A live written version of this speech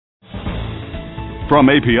From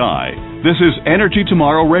API, this is Energy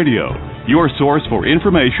Tomorrow Radio, your source for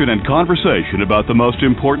information and conversation about the most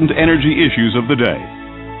important energy issues of the day.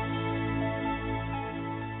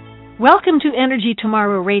 Welcome to Energy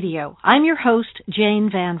Tomorrow Radio. I'm your host, Jane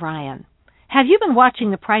Van Ryan. Have you been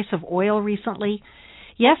watching the price of oil recently?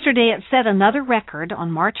 Yesterday it set another record on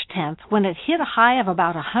March 10th when it hit a high of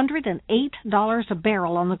about $108 a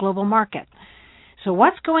barrel on the global market. So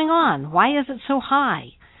what's going on? Why is it so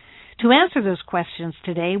high? To answer those questions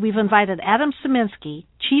today, we've invited Adam Sieminski,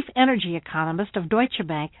 Chief Energy Economist of Deusche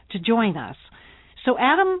Bank, to join us. So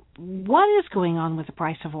Adam, what is going on with the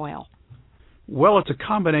price of oil? Well, it's a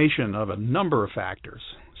combination of a number of factors.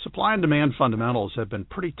 Supply and demand fundamentals have been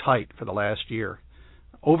pretty tight for the last year.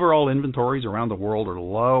 Overall inventories around the world are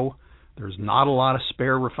low. There's not a lot of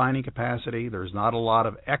spare refining capacity. There's not a lot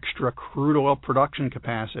of extra crude oil production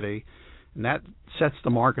capacity. And that sets the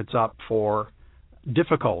markets up for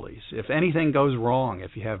difficulties. If anything goes wrong,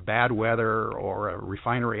 if you have bad weather or a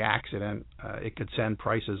refinery accident, it could send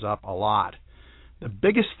prices up a lot. The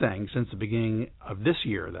biggest thing since the beginning of this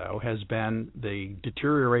year, though, has been the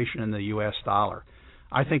deterioration in the U.S. dollar.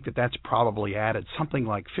 I think that that's probably added something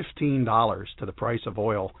like $15 to the price of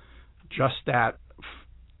oil, just that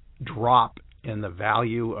drop in the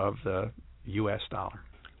value of the U.S. dollar.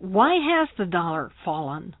 Why has the dollar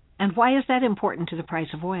fallen, and why is that important to the price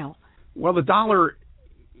of oil? Well, the dollar,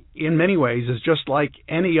 in many ways, is just like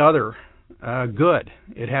any other good.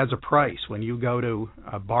 It has a price. When you go to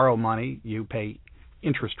borrow money, you pay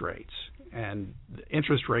interest rates, and the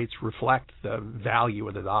interest rates reflect the value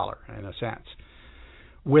of the dollar, in a sense.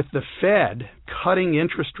 With the Fed cutting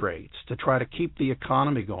interest rates to try to keep the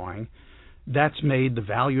economy going, that's made the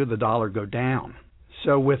value of the dollar go down.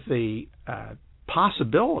 So with the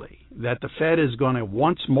possibility that the Fed is going to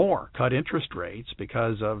once more cut interest rates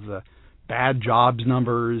because of the bad jobs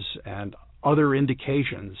numbers and other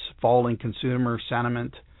indications, falling consumer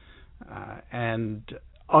sentiment, and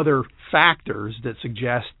other factors that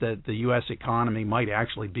suggest that the U.S. economy might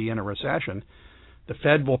actually be in a recession, the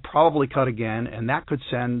Fed will probably cut again, and that could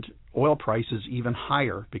send oil prices even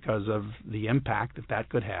higher because of the impact that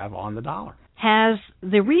could have on the dollar. Has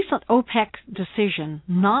the recent OPEC decision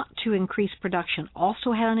not to increase production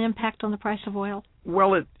also had an impact on the price of oil?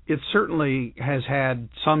 Well, it certainly has had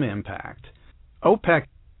some impact. OPEC,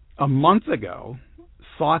 a month ago,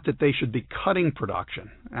 thought that they should be cutting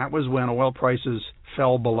production. That was when oil prices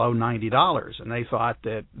fell below $90, and they thought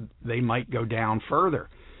that they might go down further.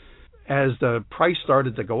 As the price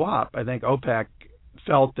started to go up, I think OPEC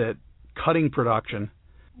felt that cutting production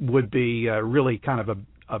would be really kind of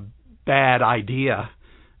a bad idea,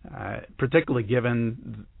 particularly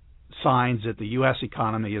given signs that the U.S.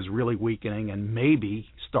 economy is really weakening and maybe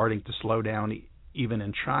starting to slow down even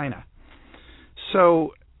in China.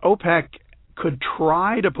 So OPEC could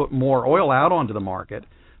try to put more oil out onto the market,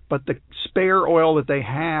 but the spare oil that they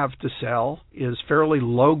have to sell is fairly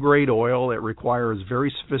low-grade oil. It requires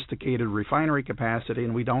very sophisticated refinery capacity,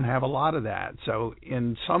 and we don't have a lot of that. So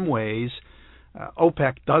in some ways,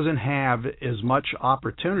 OPEC doesn't have as much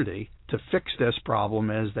opportunity to fix this problem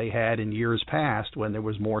as they had in years past when there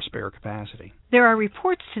was more spare capacity. There are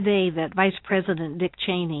reports today that Vice President Dick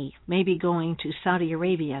Cheney may be going to Saudi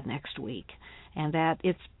Arabia next week, and that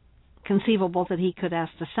it's conceivable that he could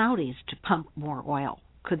ask the Saudis to pump more oil.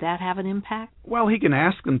 Could that have an impact? Well, he can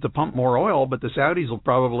ask them to pump more oil, but the Saudis will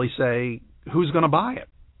probably say, who's going to buy it?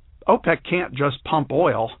 OPEC can't just pump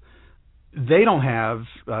oil. They don't have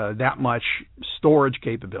that much storage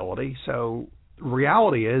capability, so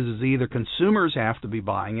reality is either consumers have to be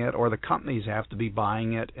buying it or the companies have to be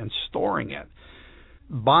buying it and storing it.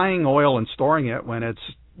 Buying oil and storing it when it's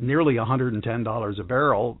nearly $110 a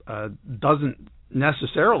barrel doesn't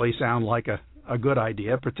necessarily sound like a good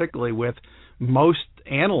idea, particularly with most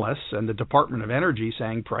analysts and the Department of Energy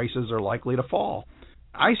saying prices are likely to fall.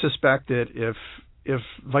 I suspect that if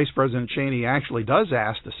Vice President Cheney actually does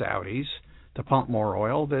ask the Saudis to pump more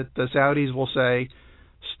oil, that the Saudis will say,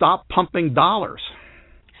 stop pumping dollars.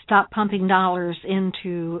 Stop pumping dollars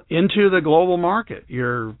into the global market.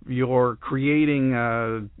 You're creating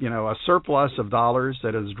a surplus of dollars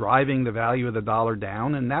that is driving the value of the dollar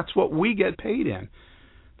down, and that's what we get paid in.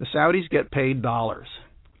 The Saudis get paid dollars.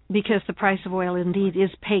 Because the price of oil indeed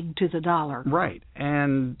is pegged to the dollar. Right.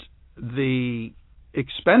 And the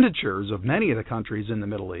expenditures of many of the countries in the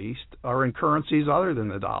Middle East are in currencies other than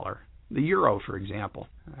the dollar. The euro, for example.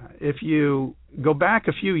 If you go back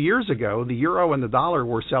a few years ago, the euro and the dollar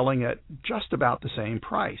were selling at just about the same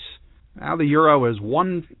price. Now the euro is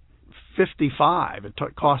 $1.55. It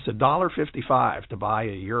costs $1.55 to buy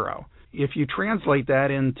a euro. If you translate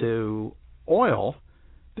that into oil,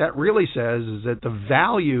 that really says is that the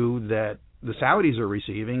value that the Saudis are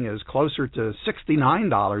receiving is closer to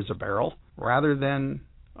 $69 a barrel rather than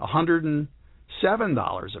 $107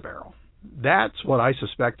 a barrel. That's what I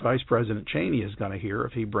suspect Vice President Cheney is going to hear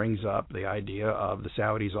if he brings up the idea of the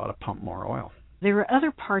Saudis ought to pump more oil. There are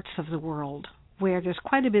other parts of the world where there's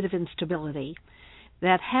quite a bit of instability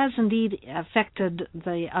that has indeed affected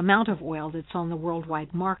the amount of oil that's on the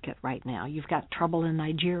worldwide market right now. You've got trouble in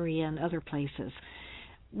Nigeria and other places.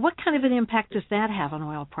 What kind of an impact does that have on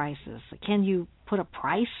oil prices? Can you put a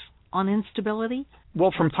price on instability?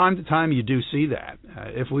 Well, from time to time you do see that.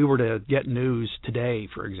 If we were to get news today,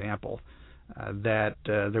 for example, that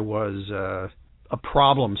there was a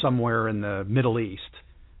problem somewhere in the Middle East,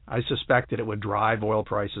 I suspect that it would drive oil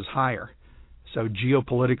prices higher. So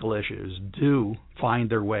geopolitical issues do find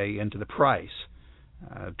their way into the price.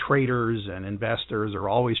 Traders and investors are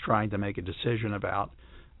always trying to make a decision about,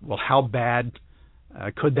 well, how bad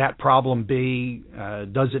could that problem be?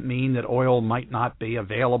 Does it mean that oil might not be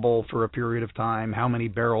available for a period of time? How many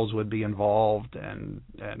barrels would be involved, and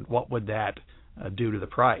what would that do to the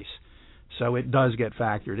price? So it does get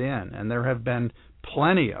factored in, and there have been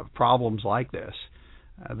plenty of problems like this.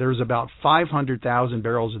 There's about 500,000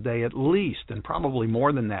 barrels a day at least, and probably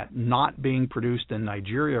more than that, not being produced in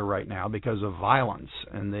Nigeria right now because of violence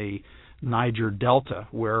in the Niger Delta,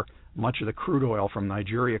 where much of the crude oil from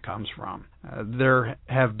Nigeria comes from. There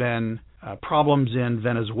have been problems in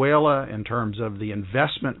Venezuela in terms of the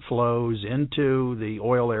investment flows into the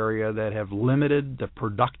oil area that have limited the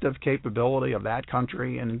productive capability of that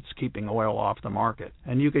country, and it's keeping oil off the market.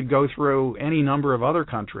 And you could go through any number of other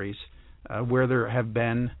countries where there have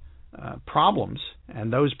been problems,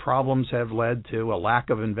 and those problems have led to a lack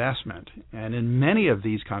of investment. And in many of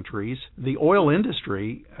these countries, the oil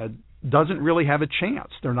industry doesn't really have a chance.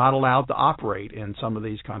 They're not allowed to operate in some of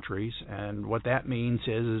these countries, and what that means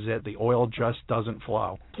is that the oil just doesn't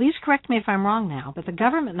flow. Please correct me if I'm wrong now, but the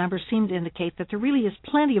government numbers seem to indicate that there really is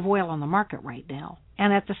plenty of oil on the market right now.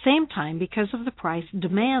 And at the same time, because of the price,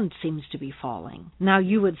 demand seems to be falling. Now,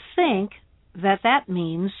 you would think that that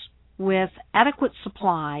means with adequate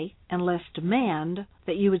supply and less demand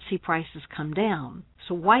that you would see prices come down.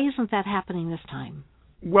 So why isn't that happening this time?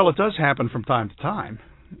 Well, it does happen from time to time.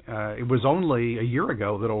 It was only a year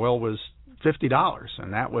ago that oil was $50,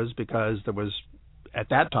 and that was because there was, at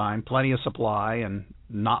that time, plenty of supply and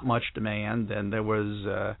not much demand, and there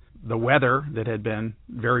was the weather that had been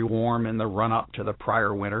very warm in the run-up to the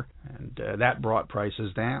prior winter, and that brought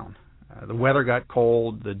prices down. The weather got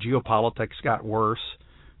cold, the geopolitics got worse,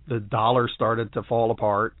 the dollar started to fall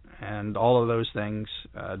apart, and all of those things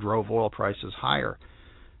drove oil prices higher.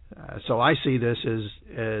 So I see this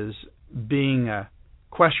as being a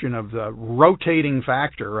question of the rotating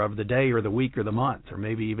factor of the day or the week or the month or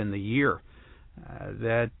maybe even the year.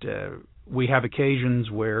 That we have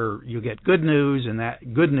occasions where you get good news, and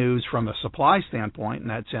that good news from a supply standpoint, and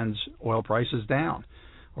that sends oil prices down.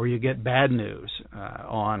 Or you get bad news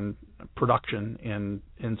on production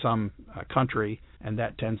in some country, and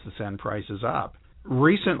that tends to send prices up.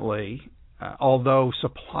 Recently, although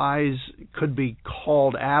supplies could be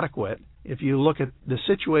called adequate, if you look at the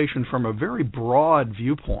situation from a very broad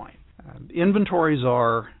viewpoint, inventories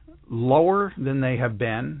are lower than they have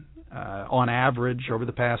been on average over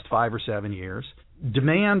the past 5 or 7 years.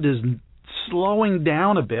 Demand is slowing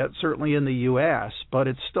down a bit, certainly in the U.S., but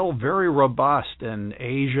it's still very robust in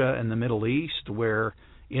Asia and the Middle East, where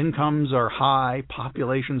incomes are high,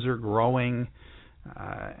 populations are growing,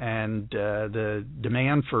 and the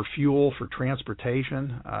demand for fuel for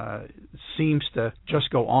transportation seems to just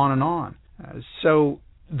go on and on. So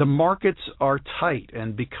the markets are tight,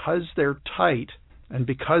 and because they're tight and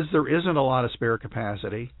because there isn't a lot of spare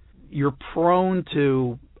capacity, you're prone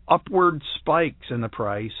to upward spikes in the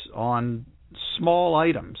price on small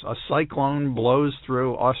items. A cyclone blows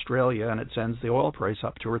through Australia and it sends the oil price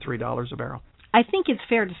up $2 or $3 a barrel. I think it's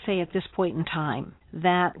fair to say at this point in time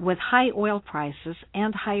that with high oil prices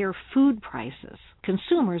and higher food prices,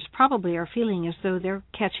 consumers probably are feeling as though they're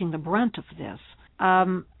catching the brunt of this.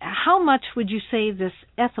 How much would you say this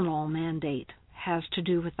ethanol mandate has to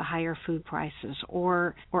do with the higher food prices,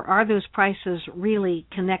 or are those prices really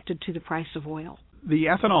connected to the price of oil? The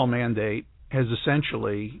ethanol mandate has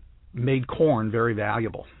essentially made corn very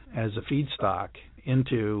valuable as a feedstock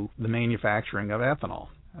into the manufacturing of ethanol.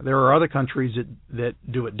 There are other countries that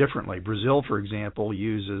do it differently. Brazil, for example,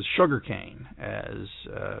 uses sugarcane as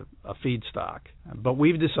a feedstock, but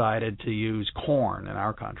we've decided to use corn in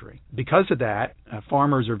our country. Because of that,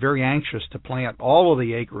 farmers are very anxious to plant all of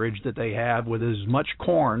the acreage that they have with as much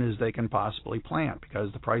corn as they can possibly plant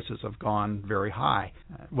because the prices have gone very high.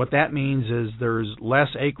 What that means is there's less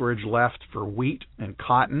acreage left for wheat and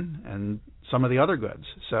cotton and some of the other goods.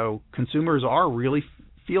 So consumers are really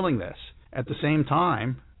feeling this. At the same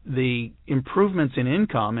time, the improvements in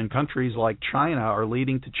income in countries like China are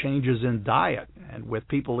leading to changes in diet, and with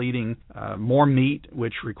people eating more meat,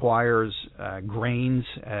 which requires grains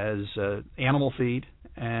as animal feed,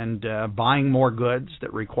 and buying more goods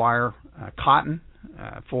that require cotton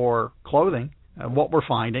for clothing, what we're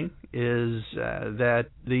finding is that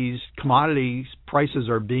these commodities prices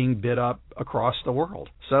are being bid up across the world.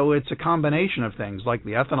 So it's a combination of things like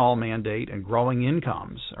the ethanol mandate and growing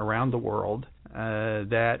incomes around the world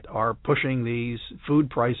that are pushing these food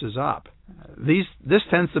prices up. This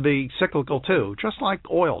tends to be cyclical too, just like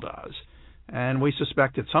oil does. And we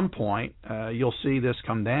suspect at some point you'll see this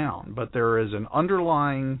come down. But there is an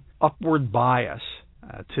underlying upward bias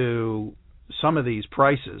to some of these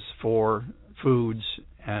prices for foods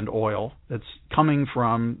and oil that's coming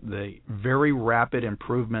from the very rapid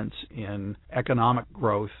improvements in economic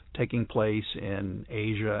growth taking place in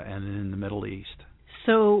Asia and in the Middle East.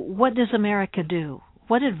 So what does America do?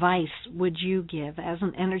 What advice would you give as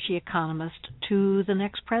an energy economist to the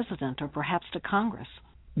next president or perhaps to Congress?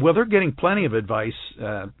 Well, they're getting plenty of advice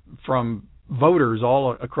from voters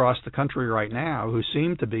all across the country right now who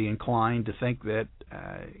seem to be inclined to think that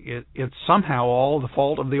it's somehow all the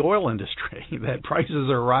fault of the oil industry, that prices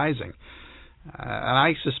are rising. And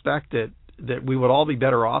I suspect that we would all be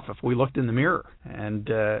better off if we looked in the mirror and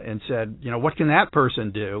said, what can that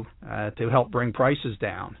person do to help bring prices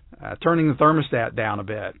down? Turning the thermostat down a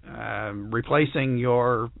bit, replacing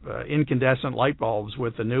your incandescent light bulbs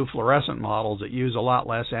with the new fluorescent models that use a lot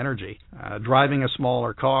less energy, driving a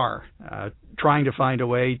smaller car, trying to find a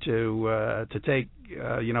way to take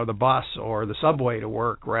the bus or the subway to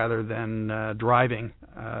work rather than driving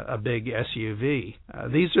a big SUV.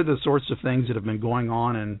 These are the sorts of things that have been going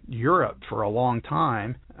on in Europe for a long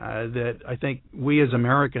time that I think we as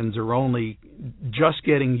Americans are only just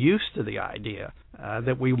getting used to the idea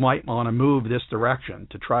that we might want to move this direction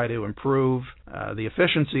to try to improve the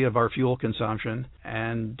efficiency of our fuel consumption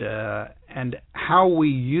and how we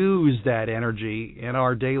use that energy in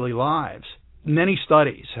our daily lives. Many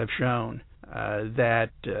studies have shown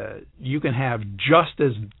that you can have just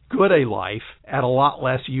as good a life at a lot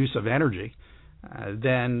less use of energy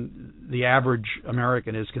than the average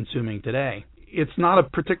American is consuming today. It's not a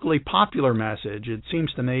particularly popular message. It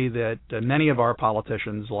seems to me that many of our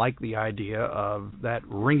politicians like the idea of that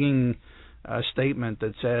ringing statement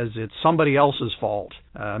that says it's somebody else's fault.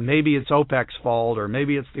 Maybe it's OPEC's fault or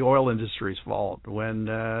maybe it's the oil industry's fault, when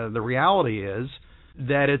the reality is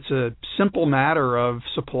that it's a simple matter of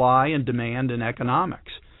supply and demand in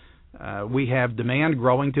economics. We have demand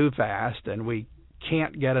growing too fast, and we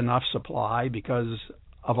can't get enough supply because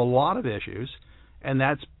of a lot of issues, and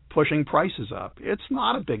that's pushing prices up. It's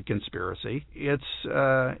not a big conspiracy. It's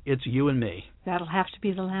you and me. That'll have to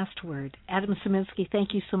be the last word. Adam Sieminski,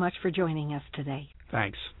 thank you so much for joining us today.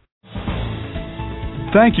 Thanks.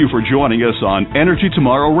 Thank you for joining us on Energy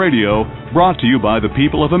Tomorrow Radio, brought to you by the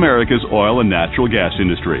people of America's oil and natural gas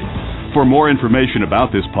industry. For more information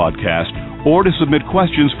about this podcast or to submit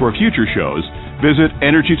questions for future shows, visit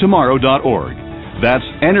energytomorrow.org. That's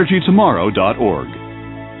energytomorrow.org.